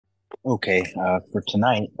Okay, for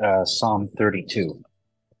tonight, Psalm 32.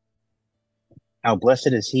 How blessed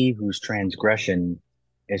is he whose transgression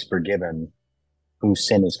is forgiven, whose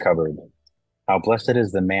sin is covered. How blessed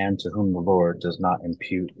is the man to whom the Lord does not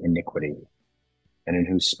impute iniquity, and in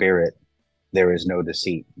whose spirit there is no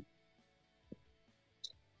deceit.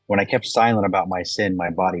 When I kept silent about my sin, my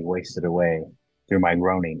body wasted away through my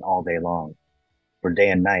groaning all day long. For day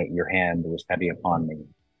and night your hand was heavy upon me.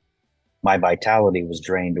 My vitality was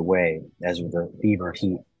drained away as with the fever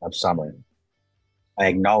heat of summer. I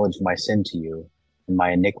acknowledged my sin to you, and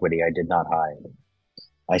my iniquity I did not hide.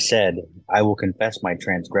 I said, I will confess my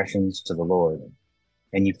transgressions to the Lord,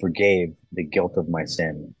 and you forgave the guilt of my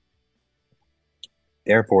sin.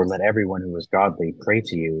 Therefore, let everyone who is godly pray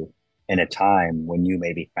to you in a time when you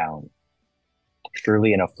may be found.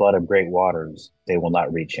 Surely in a flood of great waters, they will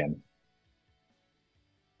not reach him.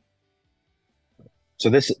 So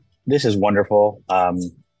this is wonderful. I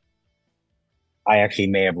actually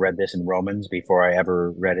may have read this in Romans before I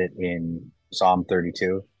ever read it in Psalm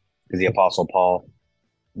 32, because the Apostle Paul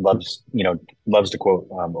loves to quote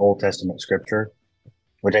Old Testament scripture,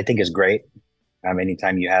 which I think is great.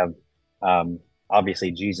 Anytime you have,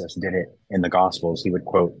 obviously Jesus did it in the Gospels, he would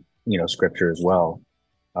quote scripture as well,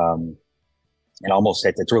 um, and almost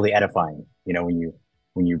it's really edifying,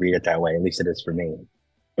 when you read it that way. At least it is for me.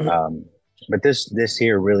 Um, but this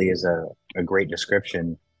here really is a great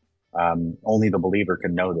description. Only the believer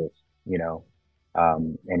can know this,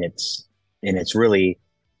 and it's really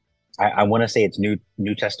I want to say it's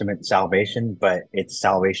New Testament salvation, but it's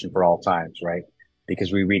salvation for all times, right?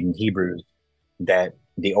 Because we read in Hebrews that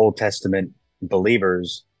the Old Testament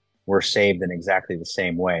believers were saved in exactly the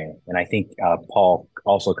same way, and I think Paul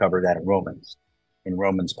also covered that in Romans. In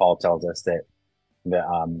Romans, Paul tells us that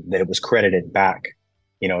it was credited back,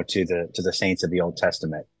 to the saints of the Old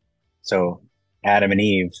Testament. So Adam and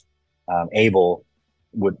Eve, Abel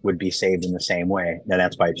would be saved in the same way, and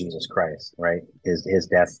that's by Jesus Christ, right? His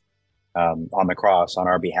death on the cross on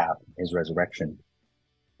our behalf, his resurrection.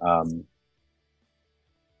 Um,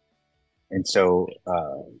 and so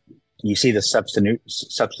you see the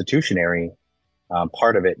substitutionary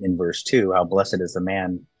part of it in verse 2, how blessed is the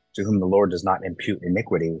man to whom the Lord does not impute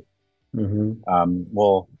iniquity. Hmm.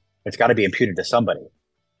 Well, it's got to be imputed to somebody,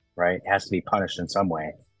 right? It has to be punished in some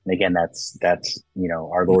way. And again, that's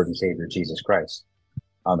our Lord and Savior Jesus Christ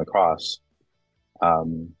on the cross.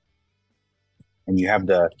 Um, and you have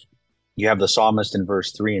the psalmist in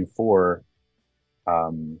verse 3 and 4,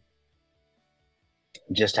 um,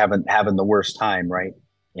 just having the worst time, right?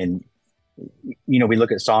 And we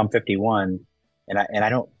look at Psalm 51, and I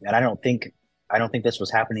don't think this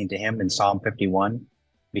was happening to him in Psalm 51,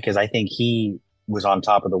 because I think he was on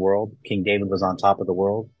top of the world. King David was on top of the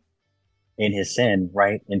world in his sin,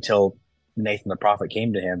 right? Until Nathan the prophet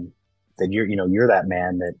came to him, said, you're that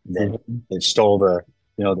man Hmm. that stole the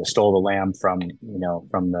lamb from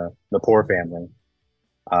the poor family.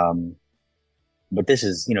 Um, but this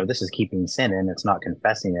is keeping sin in. It's not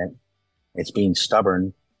confessing it. It's being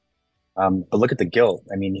stubborn. But look at the guilt.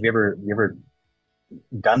 I mean, have you ever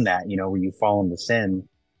done that? Where you fall into sin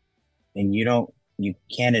and you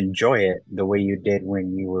can't enjoy it the way you did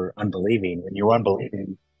when you were unbelieving. When you were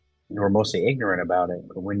unbelieving, you were mostly ignorant about it.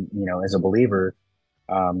 But when as a believer,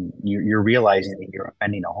 you're realizing that you're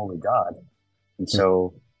offending a holy God, and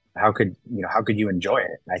so how could you enjoy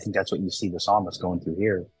it? I think that's what you see the psalmist going through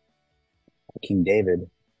here, King David.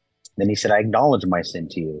 Then he said, "I acknowledge my sin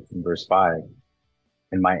to you," in verse 5.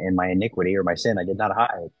 And my iniquity or my sin I did not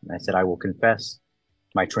hide. And I said, I will confess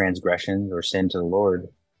my transgressions or sin to the Lord,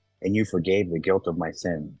 and you forgave the guilt of my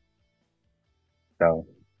sin. So,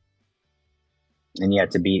 and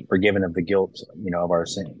yet to be forgiven of the guilt, of our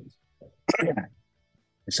sins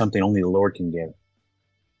is something only the Lord can give.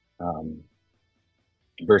 Um,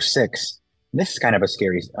 verse 6, this is kind of a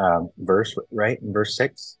scary verse, right? In verse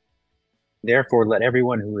 6, therefore let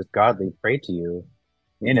everyone who is godly pray to you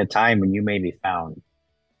in a time when you may be found.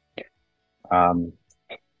 Um,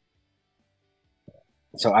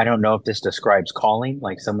 so I don't know if this describes calling,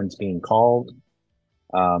 like someone's being called,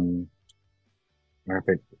 um, or if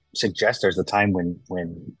it suggests there's a time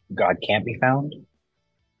when God can't be found.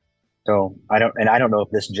 So I don't know if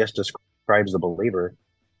this just describes the believer,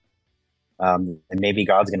 and maybe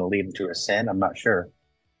God's going to lead him to a sin. I'm not sure.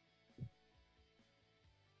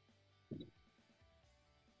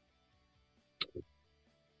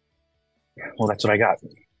 Well, that's what I got,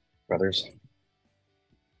 brothers.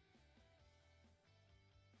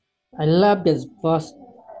 I love this verse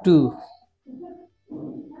 2,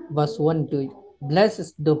 verse 1 to blessed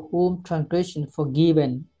is the whom transgression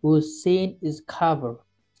forgiven, whose sin is covered.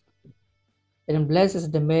 And blessed is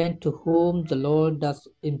the man to whom the Lord does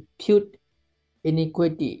impute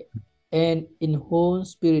iniquity, and in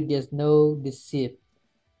whose spirit there is no deceit.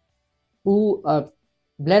 Who are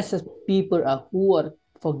blessed people are who are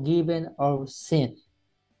forgiven our sin.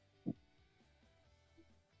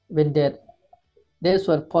 When that's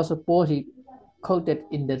what Apostle Paul he quoted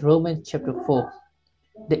in the Romans chapter 4.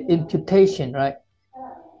 The imputation, right?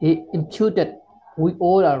 He imputed we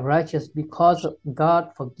all are righteous because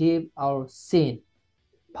God forgave our sin,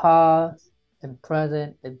 past and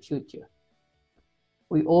present and future.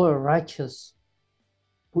 We all are righteous.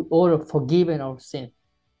 We all are forgiven our sin.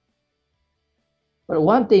 But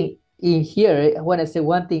one thing in here, when I say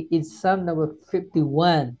one thing, in Psalm number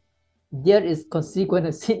 51, there is consequence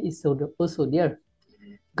of sin is also there.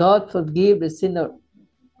 God forgave the sin of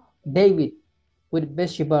David with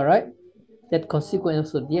Bathsheba, right? That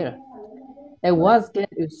consequence also there. And once again,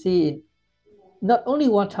 you see, not only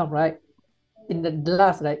one time, right? In the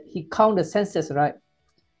last, right? He counted the census, right?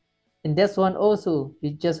 And that's one also,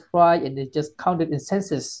 he just tried and they just counted in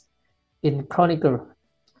census in Chronicle.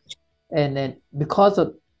 And then because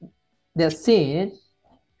of their sin,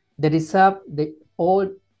 they deserve all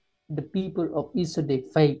the people of Israel they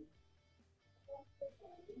faith.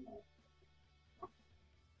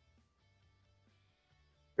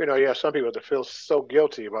 Yeah, some people that feel so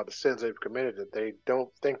guilty about the sins they've committed that they don't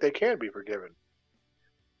think they can be forgiven.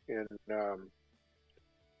 And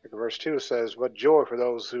verse 2 says, "What joy for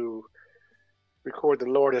those who record the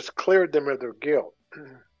Lord has cleared them of their guilt."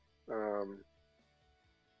 And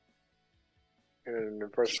in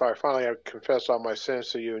verse 5, "Finally I confess all my sins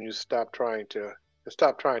to you, and you stop trying to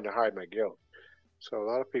hide my guilt." So a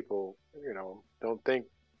lot of people, don't think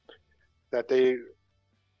that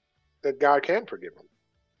God can forgive them.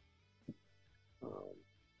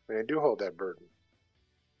 And they do hold that burden.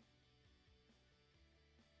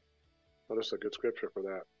 So this is a good scripture for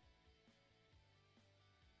that.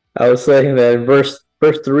 I was saying that in verse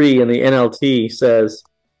 3 in the NLT says,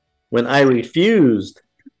 "When I refused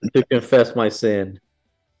to confess my sin,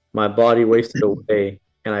 my body wasted away,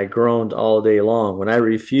 and I groaned all day long." When I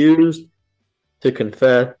refused to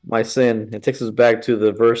confess my sin, it takes us back to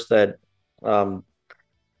the verse that Brother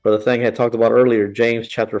Thang had talked about earlier, James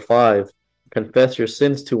chapter 5. "Confess your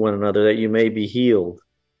sins to one another that you may be healed."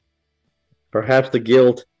 Perhaps the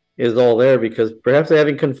guilt is all there because perhaps they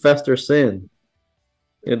haven't confessed their sin.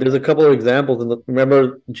 There's a couple of examples. And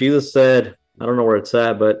remember, Jesus said, I don't know where it's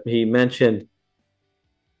at, but he mentioned,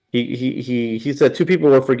 he said two people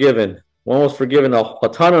were forgiven. One was forgiven a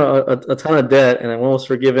ton of debt, and one was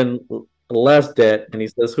forgiven less debt. And he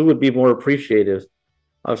says, who would be more appreciative?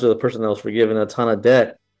 Obviously, the person that was forgiven a ton of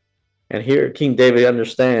debt. And here, King David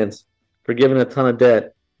understands, forgiven a ton of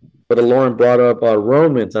debt. But Loren brought up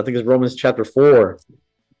Romans. I think it's Romans chapter 4.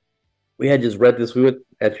 We had just read this. We were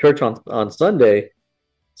at church on Sunday.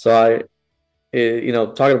 So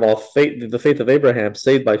talking about faith, the faith of Abraham,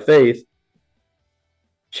 saved by faith.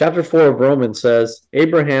 Chapter 4 of Romans says,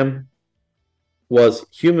 Abraham was,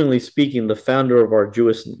 humanly speaking, the founder of our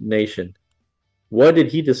Jewish nation. What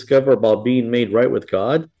did he discover about being made right with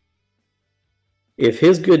God? If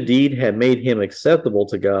his good deed had made him acceptable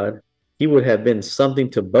to God, he would have been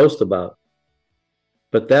something to boast about.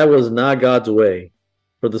 But that was not God's way.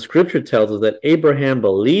 For the scripture tells us that Abraham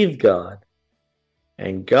believed God,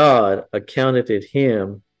 and God accounted it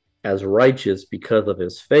him as righteous because of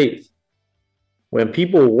his faith. When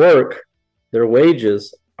people work, their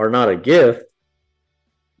wages are not a gift,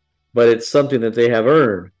 but it's something that they have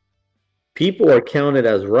earned. People are counted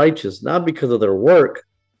as righteous not because of their work,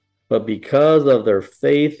 but because of their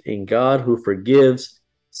faith in God who forgives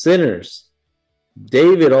sinners.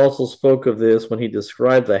 David also spoke of this when he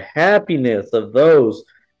described the happiness of those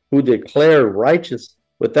who declare righteous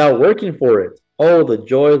without working for it. Oh, the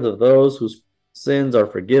joys of those whose sins are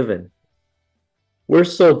forgiven. We're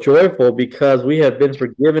so joyful because we have been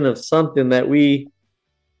forgiven of something that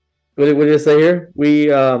what did it say here?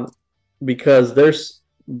 Because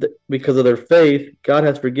of their faith, God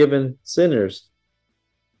has forgiven sinners.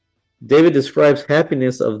 David describes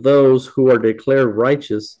happiness of those who are declared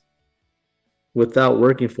righteous without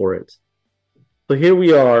working for it. So here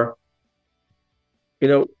we are,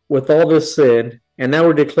 with all this sin, and now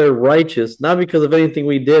we're declared righteous, not because of anything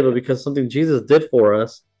we did, but because something Jesus did for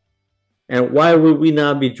us. And why would we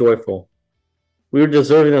not be joyful? We were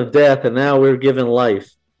deserving of death, and now we're given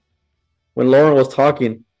life. When Loren was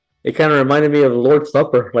talking, it kind of reminded me of the Lord's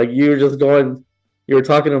Supper. Like you were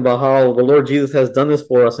talking about how the Lord Jesus has done this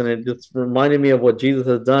for us, and it just reminded me of what Jesus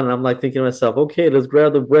has done. And I'm like thinking to myself, okay, let's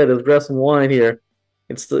grab the bread, let's grab some wine here.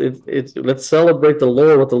 Let's celebrate the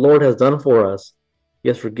Lord, what the Lord has done for us. He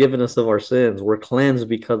has forgiven us of our sins. We're cleansed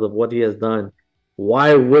because of what he has done.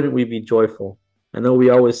 Why wouldn't we be joyful? I know we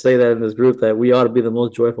always say that in this group that we ought to be the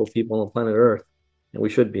most joyful people on planet Earth, and we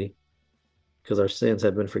should be because our sins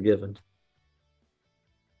have been forgiven.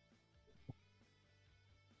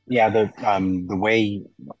 Yeah, the way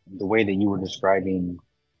that you were describing,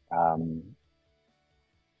 um,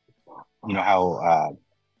 you know how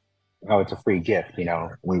it's a free gift. You know,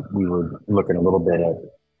 we were looking a little bit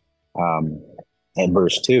at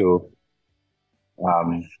verse 2,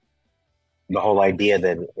 um, the whole idea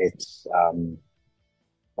that it's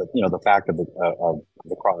you know, the fact of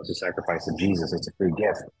the cross, the sacrifice of Jesus, it's a free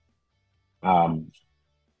gift, um,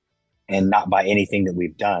 and not by anything that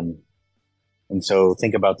we've done. And so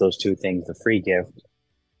think about those two things: the free gift,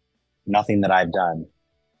 nothing that I've done,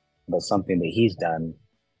 but something that He's done.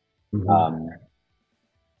 Um,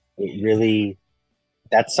 it really,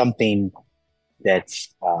 that's something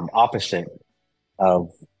that's opposite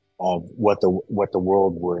of what the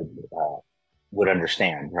world would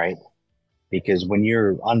understand, right? Because when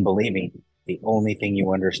you're unbelieving, the only thing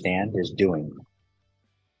you understand is doing.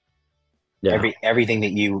 Yeah. Everything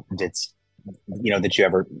that that's you know that you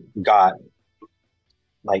ever got,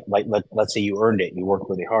 let's say you earned it, you worked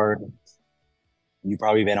really hard, you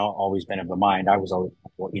probably always been of the mind, I was always,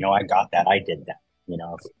 well, you know, I got that, I did that, you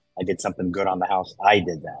know, if I did something good on the house, I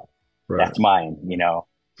did that. Right. That's mine, you know,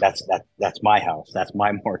 that's my house, that's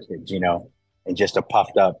my mortgage, you know, and just a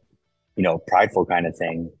puffed up, you know, prideful kind of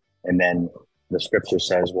thing. And then the scripture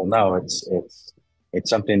says, well, no, it's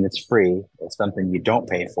something that's free, it's something you don't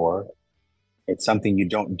pay for, it's something you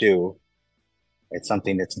don't do, it's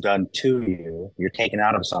something that's done to you. You're taken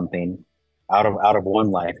out of something, out of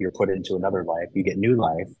one life, you're put into another life. You get new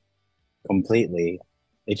life completely.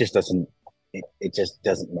 It just doesn't. It just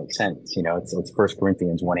doesn't make sense. You know, it's 1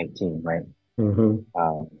 Corinthians 1:18, right? And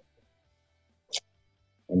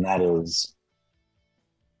that is,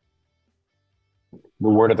 the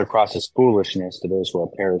word of the cross is foolishness to those who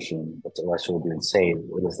are perishing, but to us who are being saved,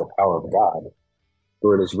 it is the power of God.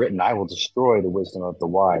 For it is written, I will destroy the wisdom of the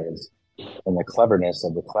wise, and the cleverness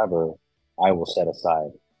of the clever I will set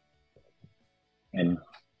aside. And,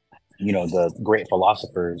 you know, the great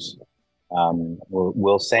philosophers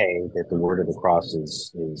will say that the word of the cross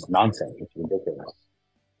is nonsense, it's ridiculous.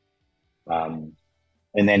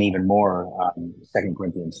 And then even more, 2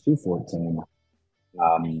 Corinthians 2:14.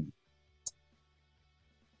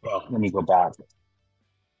 Well, let me go back.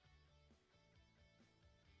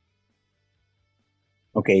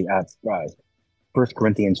 Okay, 1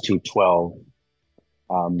 Corinthians 2:12.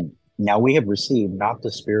 Now we have received not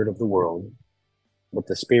the spirit of the world, but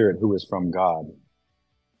the Spirit who is from God,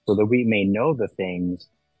 so that we may know the things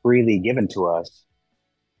freely given to us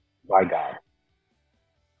by God.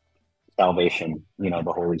 Salvation, you know,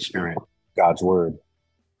 the Holy Spirit, God's word,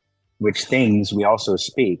 which things we also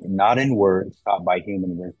speak, not in words taught by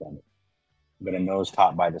human wisdom, but in those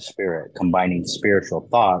taught by the Spirit, combining spiritual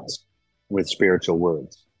thoughts with spiritual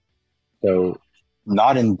words. So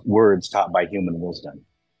not in words taught by human wisdom.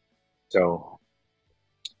 So,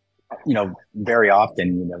 you know, very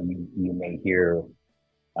often, you know, you may hear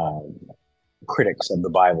critics of the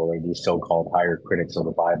Bible, or these so-called higher critics of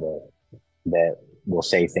the Bible, that will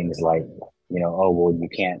say things like, you know, oh, well, you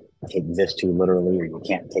can't take this too literally, or you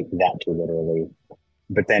can't take that too literally.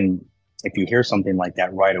 But then if you hear something like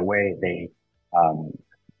that right away, they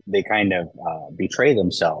kind of betray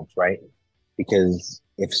themselves, right? Because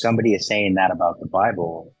if somebody is saying that about the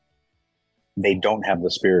Bible, they don't have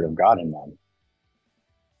the Spirit of God in them.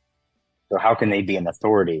 So how can they be an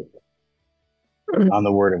authority on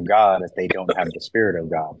the Word of God if they don't have the Spirit of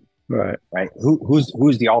God? Right. Right.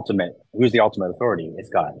 Who's the ultimate authority? It's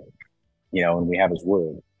God. You know, and we have His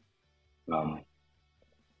Word.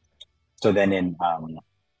 So then in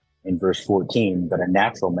verse 14, but a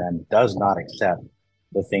natural man does not accept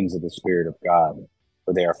the things of the Spirit of God,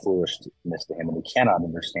 for they are foolishness to him, and he cannot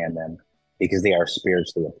understand them because they are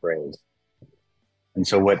spiritually appraised. And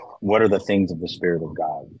so what are the things of the Spirit of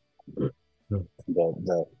God?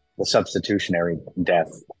 The substitutionary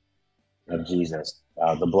death of Jesus,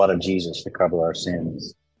 the blood of Jesus to cover our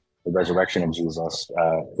sins, the resurrection of Jesus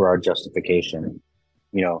for our justification,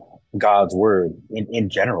 you know, God's word in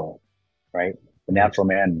general, right? The natural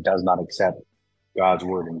man does not accept God's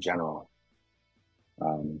word in general.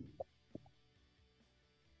 And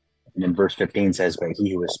then verse 15 says, but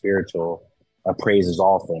he who is spiritual appraises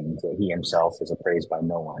all things, that he himself is appraised by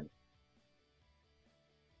no one.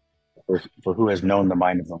 For who has known the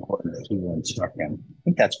mind of the Lord, that he will instruct him? I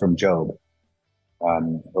think that's from Job.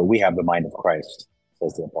 But we have the mind of Christ,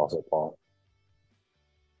 says the Apostle Paul.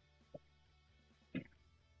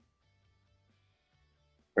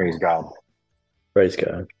 Praise God. Praise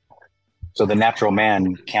God. So the natural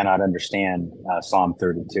man cannot understand Psalm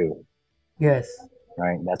 32, Yes.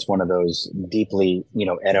 right? That's one of those deeply,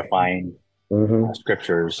 edifying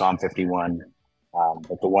scriptures, Psalm 51.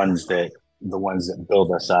 But the ones that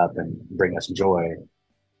build us up and bring us joy,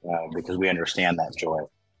 because we understand that joy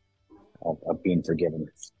of being forgiven.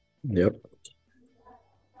 Yep.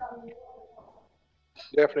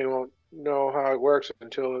 Definitely won't know how it works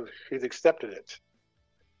until he's accepted it.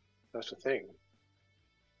 That's the thing.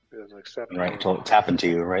 He doesn't accept Right, it. until it's happened to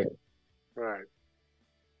you, right? Right.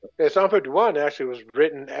 Yeah, Psalm 51 actually was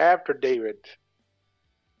written after David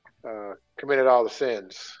committed all the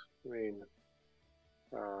sins. I mean,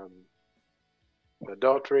 um,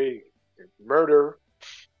 adultery, murder,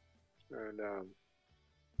 and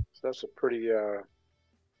so that's a pretty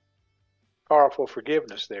powerful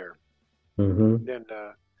forgiveness there. Then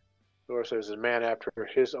the Lord says, "A man after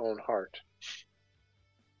his own heart."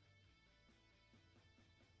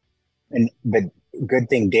 And but good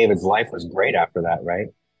thing David's life was great after that, right?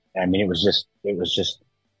 I mean, it was just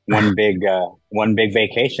one big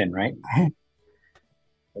vacation, right?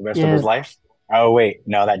 The rest of his Yes. life. Oh wait,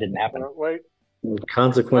 no, that didn't happen. Wait,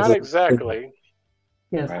 Consequences. not exactly.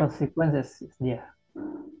 Yes, Right. consequences. Yeah.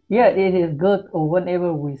 Yeah, it is good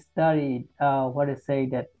whenever we study, what I say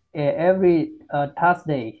that every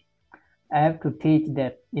Thursday, I have to teach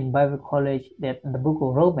that in Bible college that the book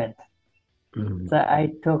of Romans. So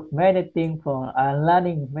I took many things from, I'm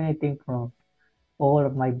learning many things from all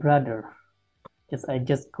of my brother. I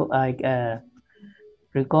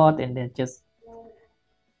record and then just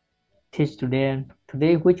teach to them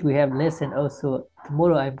today, which we have lesson also.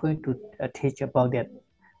 Tomorrow I'm going to teach about that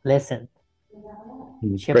lesson.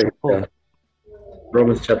 Praise Chapter 4. God.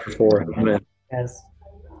 Romans chapter 4. Amen. Yes.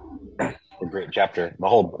 A great chapter. The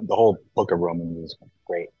whole book of Romans is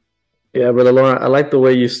great. Yeah, Brother Loren, I like the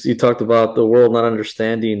way you talked about the world not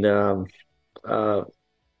understanding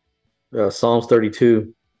Psalms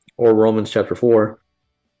 32 or Romans chapter 4.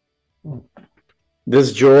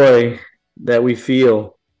 This joy that we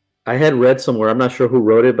feel, I had read somewhere, I'm not sure who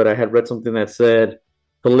wrote it, but I had read something that said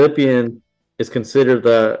Philippians is considered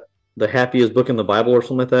the happiest book in the Bible or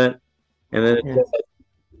something like that. And then it Yes. said,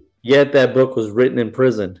 yet that book was written in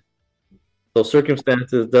prison. So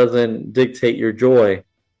circumstances doesn't dictate your joy.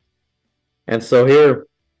 And so here,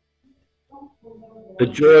 the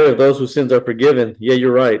joy of those whose sins are forgiven. Yeah,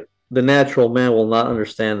 you're right. The natural man will not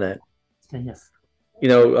understand that. Yes. You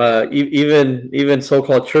know, even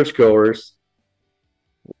so-called churchgoers,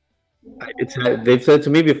 they've said to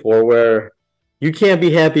me before where you can't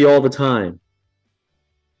be happy all the time.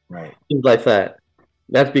 Right. Things like that.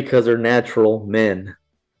 That's because they're natural men.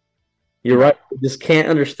 You're right. You just can't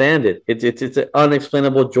understand it. It's an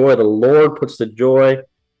unexplainable joy. The Lord puts the joy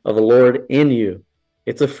of the Lord in you.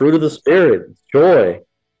 It's a fruit of the Spirit. It's joy.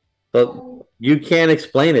 But you can't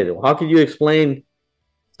explain it. How could you explain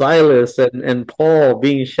Silas and Paul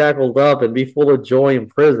being shackled up and be full of joy in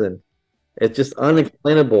prison? It's just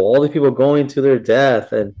unexplainable. All these people going to their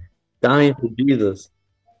death and dying for Jesus.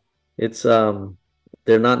 It's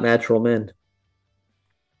they're not natural men.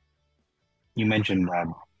 You mentioned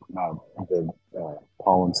the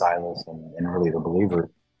Paul and Silas and really the believer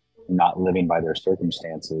not living by their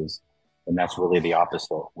circumstances, and that's really the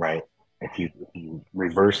opposite, right? If you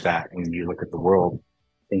reverse that and you look at the world,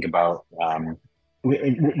 think about I'm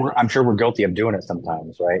sure we're guilty of doing it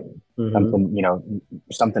sometimes, right?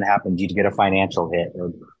 Something happens, you get a financial hit,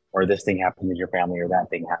 or this thing happens in your family, or that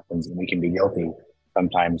thing happens, and we can be guilty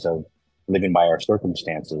sometimes of living by our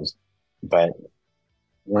circumstances, but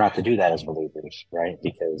we're not to do that as believers, right?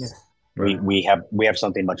 Because Yes. we have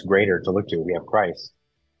something much greater to look to. We have Christ,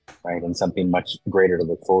 right, and something much greater to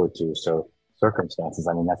look forward to. So circumstances,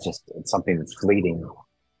 I mean, it's something that's fleeting,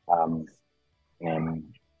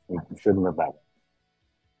 and we shouldn't live that.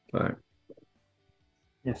 Right.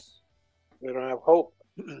 Yes. They don't have hope,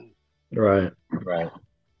 Right. Right.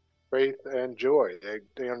 faith, and joy.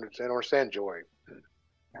 They understand joy.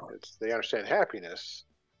 They understand happiness.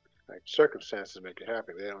 Like circumstances make you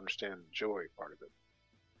happy. They don't understand the joy part of it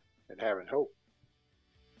and having hope.